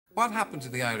What happened to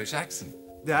the Irish accent?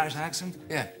 The Irish accent?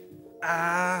 Yeah.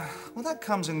 Well, that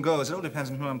comes and goes. It all depends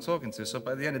on who I'm talking to. So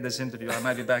by the end of this interview, I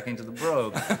might be back into the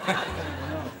brogue.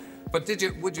 But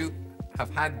would you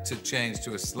have had to change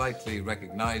to a slightly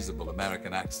recognizable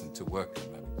American accent to work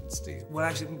in Remington Steele? Well,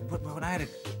 actually,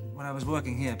 when I was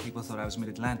working here, people thought I was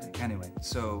mid-Atlantic anyway.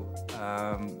 So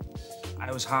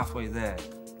I was halfway there.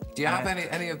 Do you have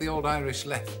any of the old Irish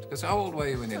left? Because how old were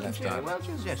you when you left Ireland? Well,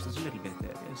 yes, there's a little bit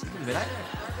there. Yes, a little bit.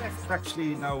 I left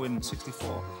actually now in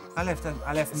 '64. I left.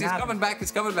 It's coming back.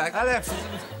 It's coming back. I left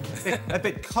a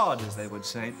bit cod, as they would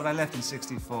say, but I left in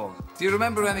 '64. Do you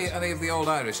remember any of the old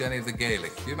Irish, any of the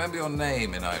Gaelic? Do you remember your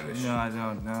name in Irish? No, I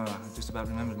don't. No, I just about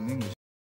remembered in English.